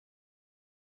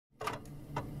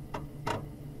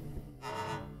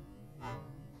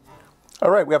All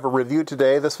right, we have a review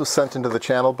today. This was sent into the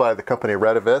channel by the company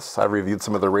Retevis. I've reviewed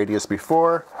some of the radios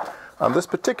before. This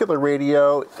particular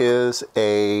radio is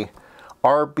a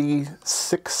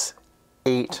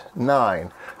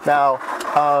RB689. Now,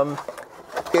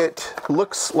 it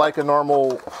looks like a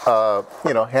normal,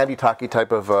 handy-talkie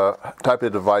type of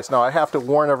device. Now, I have to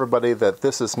warn everybody that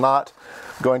this is not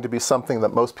going to be something that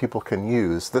most people can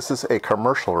use. This is a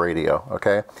commercial radio,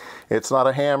 okay? It's not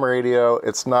a ham radio.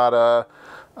 It's not a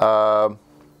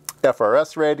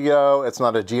FRS radio. It's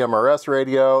not a GMRS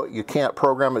radio. You can't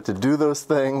program it to do those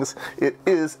things. It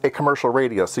is a commercial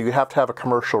radio, so you have to have a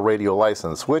commercial radio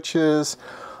license, which is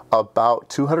about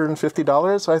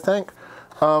 $250, I think.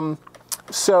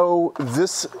 So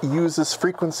this uses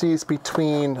frequencies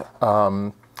between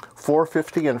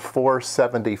 450 and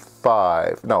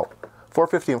 475. No,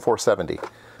 450 and 470.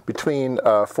 Between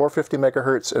 450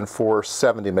 megahertz and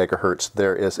 470 megahertz,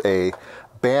 there is a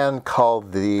band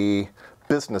called the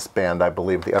business band, I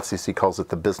believe. The FCC calls it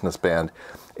the business band.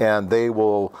 And they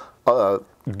will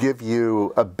give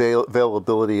you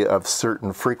availability of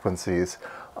certain frequencies.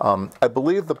 I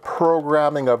believe the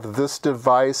programming of this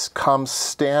device comes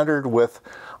standard with,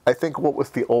 I think, what was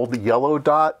the old yellow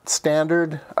dot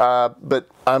standard, but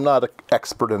I'm not an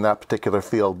expert in that particular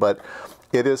field, but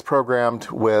it is programmed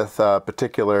with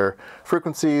particular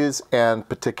frequencies and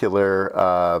particular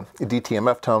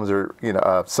DTMF tones, or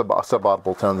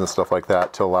subaudible tones and stuff like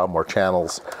that, to allow more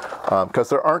channels, because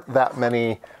there aren't that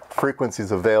many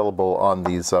frequencies available on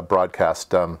these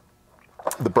broadcast.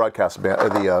 The broadcast band,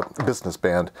 the business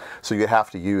band, so you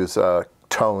have to use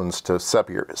tones to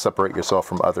separate yourself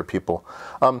from other people.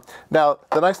 Now,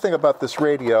 the nice thing about this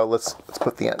radio, let's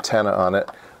put the antenna on it,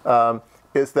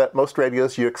 is that most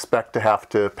radios you expect to have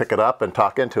to pick it up and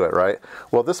talk into it, right?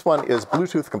 Well, this one is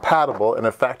Bluetooth compatible, and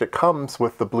in fact, it comes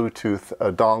with the Bluetooth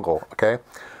dongle. Okay,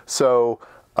 so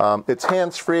it's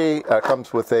hands-free.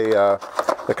 Comes with a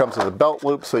belt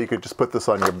loop, so you could just put this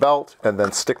on your belt and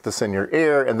then stick this in your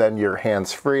ear, and then you're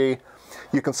hands-free.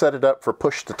 You can set it up for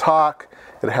push to talk.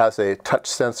 It has a touch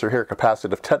sensor here,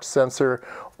 capacitive touch sensor,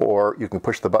 or you can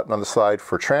push the button on the side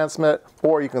for transmit,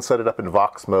 or you can set it up in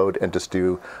Vox mode and just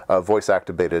do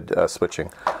voice-activated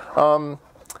switching.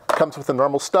 Comes with the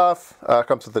normal stuff.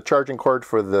 Comes with the charging cord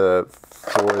for the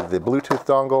Bluetooth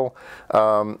dongle.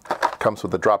 Comes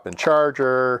with a drop-in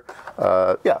charger.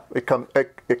 Yeah, it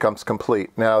comes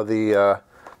complete. Now the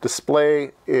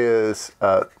display is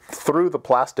through the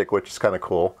plastic, which is kind of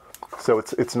cool. So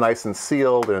it's nice and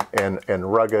sealed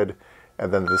and rugged,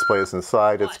 and then the display is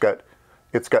inside. It's got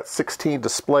 16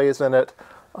 displays in it.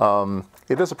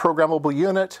 It is a programmable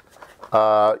unit.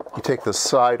 You take the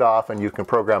side off and you can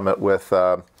program it with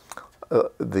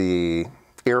the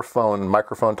earphone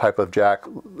microphone type of jack.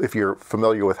 If you're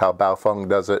familiar with how Baofeng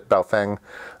does it, that's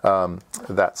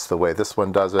the way this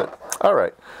one does it. All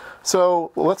right,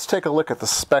 so let's take a look at the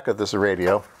spec of this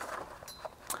radio.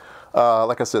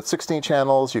 Like I said, 16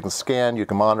 channels, you can scan, you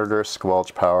can monitor,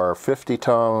 squelch power, 50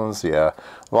 tones, yeah,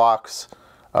 Vox.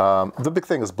 The big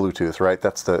thing is Bluetooth, right?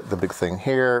 That's the big thing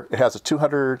here. It has a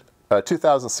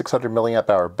 2,600 milliamp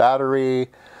hour battery.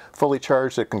 Fully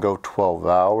charged, it can go 12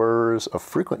 hours of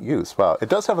frequent use. Wow, it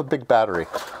does have a big battery.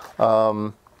 Let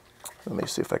me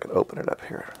see if I can open it up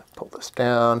here. Pull this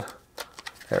down.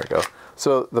 There we go.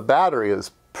 So the battery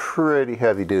is pretty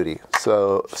heavy duty.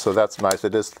 So that's nice.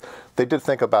 They did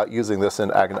think about using this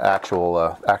in an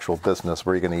actual business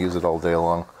where you're going to use it all day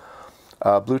long.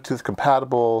 Bluetooth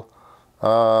compatible.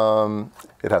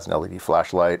 It has an LED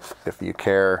flashlight if you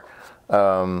care.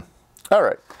 All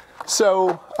right.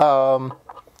 So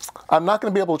I'm not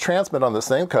going to be able to transmit on this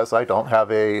thing because I don't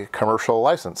have a commercial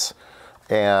license.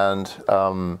 And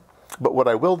but what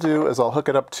I will do is I'll hook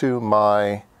it up to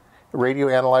my radio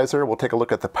analyzer. We'll take a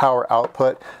look at the power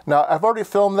output. Now, I've already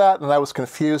filmed that and I was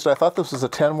confused. I thought this was a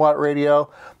 10-watt radio.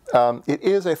 It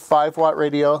is a 5-watt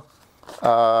radio.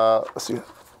 Let's see.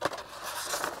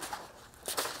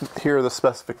 Here are the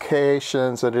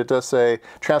specifications, and it does say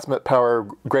transmit power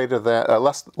greater than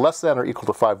less than or equal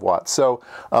to 5 watts. So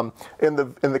in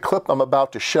the clip I'm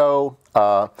about to show,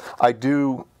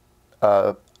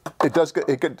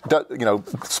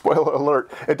 spoiler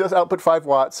alert, it does output 5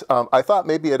 watts. I thought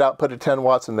maybe it outputted 10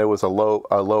 watts and there was a low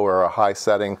or a high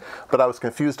setting, but I was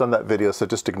confused on that video, so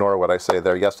just ignore what I say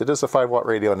there. Yes, it is a 5-watt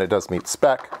radio and it does meet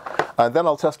spec. And then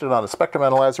I'll test it on a spectrum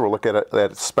analyzer. We'll look at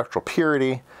its spectral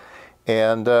purity.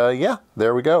 And yeah,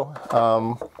 there we go.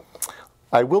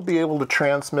 I will be able to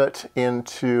transmit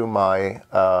into my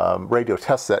radio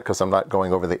test set because I'm not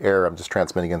going over the air. I'm just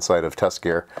transmitting inside of test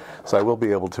gear. So I will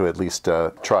be able to at least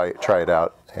try it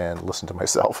out and listen to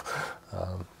myself.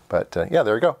 Yeah,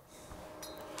 there we go.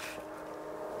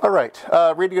 All right,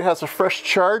 radio has a fresh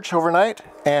charge overnight,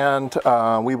 and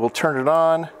we will turn it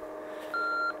on.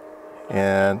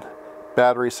 And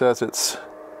battery says it's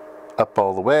up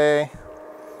all the way.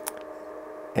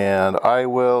 And I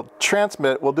will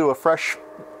transmit, we'll do a fresh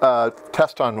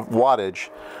test on wattage.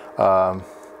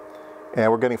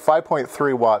 And we're getting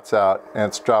 5.3 watts out, and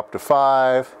it's dropped to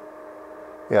 5.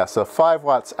 Yeah, so 5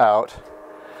 watts out.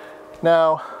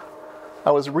 Now,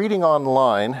 I was reading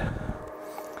online,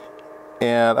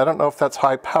 and I don't know if that's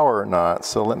high power or not,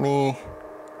 so let me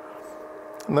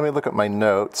look at my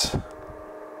notes.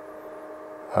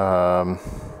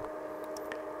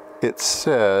 It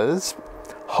says,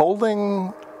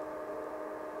 holding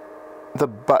the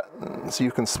buttons,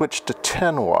 you can switch to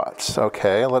 10 watts.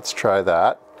 Okay, let's try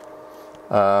that.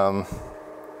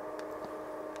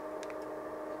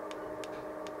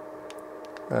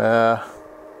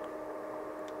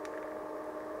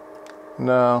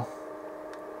 No,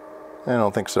 I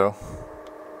don't think so.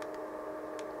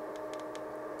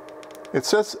 It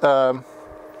says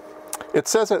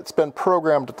it's been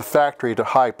programmed at the factory to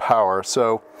high power.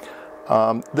 So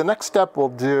the next step we'll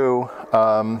do,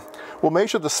 we'll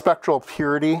measure the spectral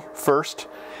purity first,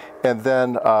 and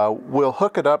then we'll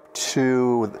hook it up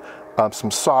to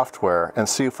some software and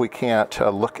see if we can't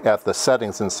look at the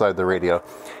settings inside the radio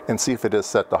and see if it is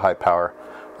set to high power.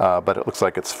 But it looks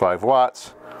like it's 5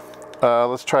 watts.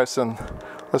 Let's try some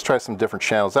different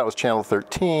channels. That was channel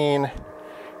 13.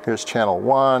 Here's channel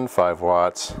 1, 5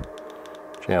 watts.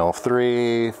 Channel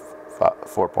 3,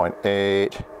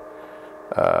 4.8.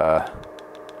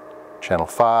 Channel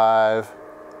 5,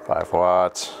 5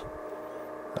 watts.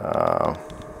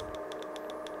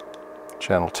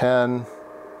 Channel 10,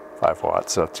 5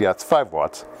 watts. So yeah, it's 5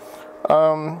 watts.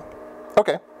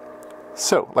 Okay.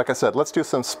 So, like I said, let's do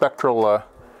some spectral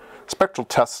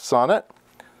tests on it.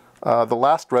 The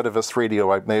last Retevis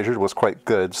radio I measured was quite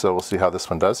good, so we'll see how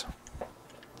this one does.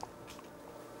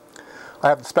 I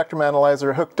have the spectrum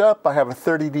analyzer hooked up. I have a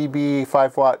 30 dB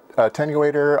 5 watt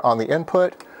attenuator on the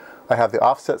input. I have the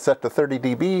offset set to 30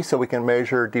 dB so we can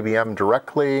measure dBm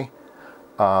directly.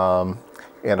 And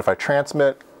if I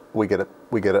transmit, we get a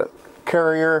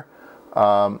carrier.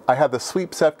 I have the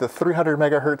sweep set to 300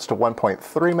 megahertz to 1.3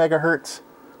 megahertz,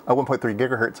 1.3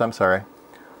 gigahertz, I'm sorry.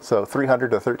 So 300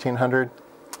 to 1300.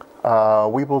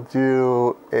 We will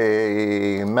do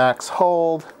a max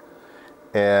hold.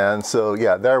 And so,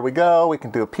 yeah, there we go. We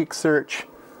can do a peak search.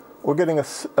 We're getting a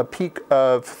peak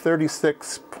of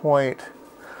 36 point,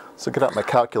 so get out my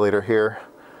calculator here.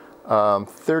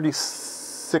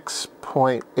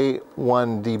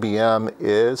 36.81 dBm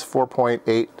is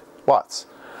 4.8 watts.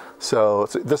 So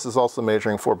this is also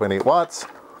measuring 4.8 watts.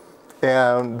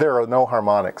 And there are no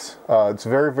harmonics. It's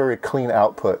very, very clean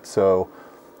output. So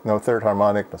no third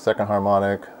harmonic, no second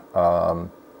harmonic.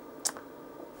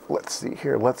 Let's see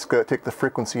here. Let's go take the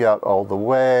frequency out all the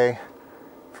way.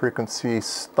 Frequency,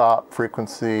 stop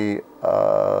frequency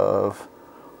of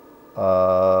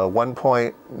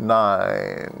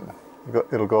 1.9.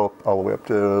 It'll go all the way up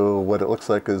to what it looks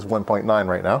like is 1.9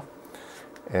 right now.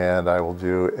 And I will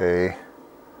do a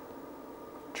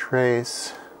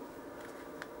trace.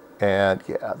 And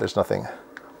yeah, there's nothing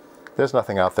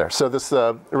out there. So this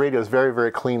radio is very,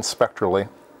 very clean spectrally.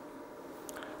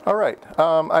 All right,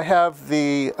 I have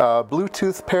the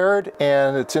Bluetooth paired,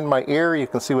 and it's in my ear. You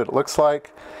can see what it looks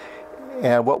like.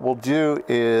 And what we'll do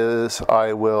is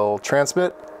I will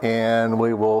transmit, and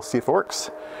we will see if it works.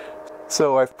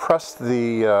 So I've pressed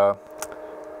the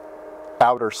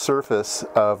outer surface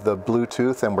of the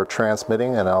Bluetooth, and we're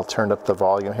transmitting, and I'll turn up the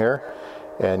volume here.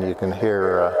 And you can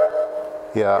hear,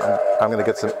 yeah, I'm going to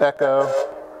get some echo,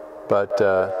 but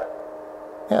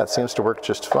yeah, it seems to work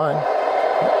just fine.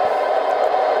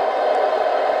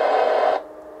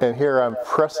 And here I'm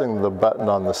pressing the button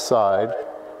on the side,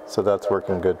 so that's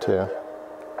working good too.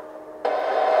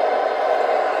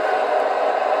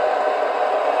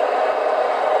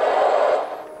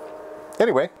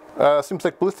 Anyway, seems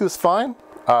like Bluetooth's fine.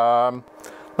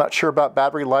 Not sure about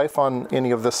battery life on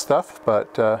any of this stuff,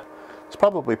 but it's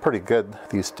probably pretty good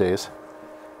these days.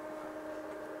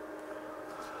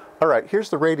 All right, here's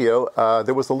the radio.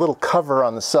 There was a little cover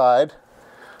on the side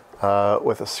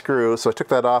with a screw, so I took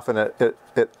that off, and it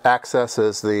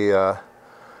accesses the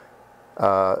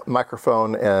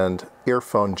microphone and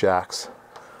earphone jacks,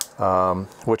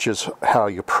 which is how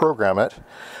you program it.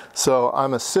 So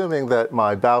I'm assuming that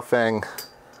my Baofeng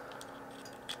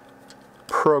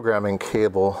programming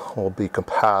cable will be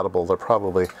compatible. They're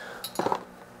probably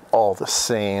all the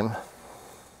same.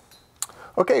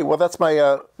 Okay, well, that's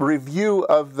my review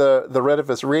of the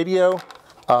Retevis radio.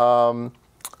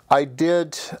 I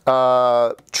did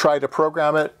try to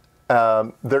program it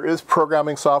There is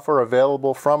programming software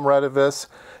available from Retevis.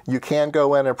 You can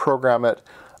go in and program it.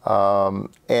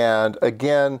 And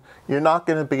again, you're not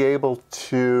going to be able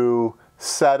to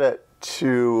set it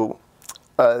to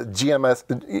GMS.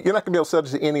 You're not going to be able to set it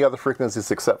to any other frequencies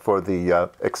except for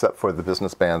the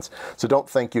business bands. So don't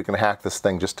think you can hack this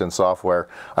thing just in software.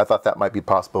 I thought that might be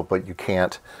possible, but you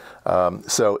can't.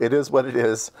 So it is what it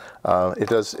is. It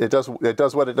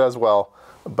does what it does well.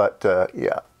 But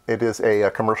yeah, it is a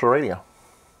commercial radio.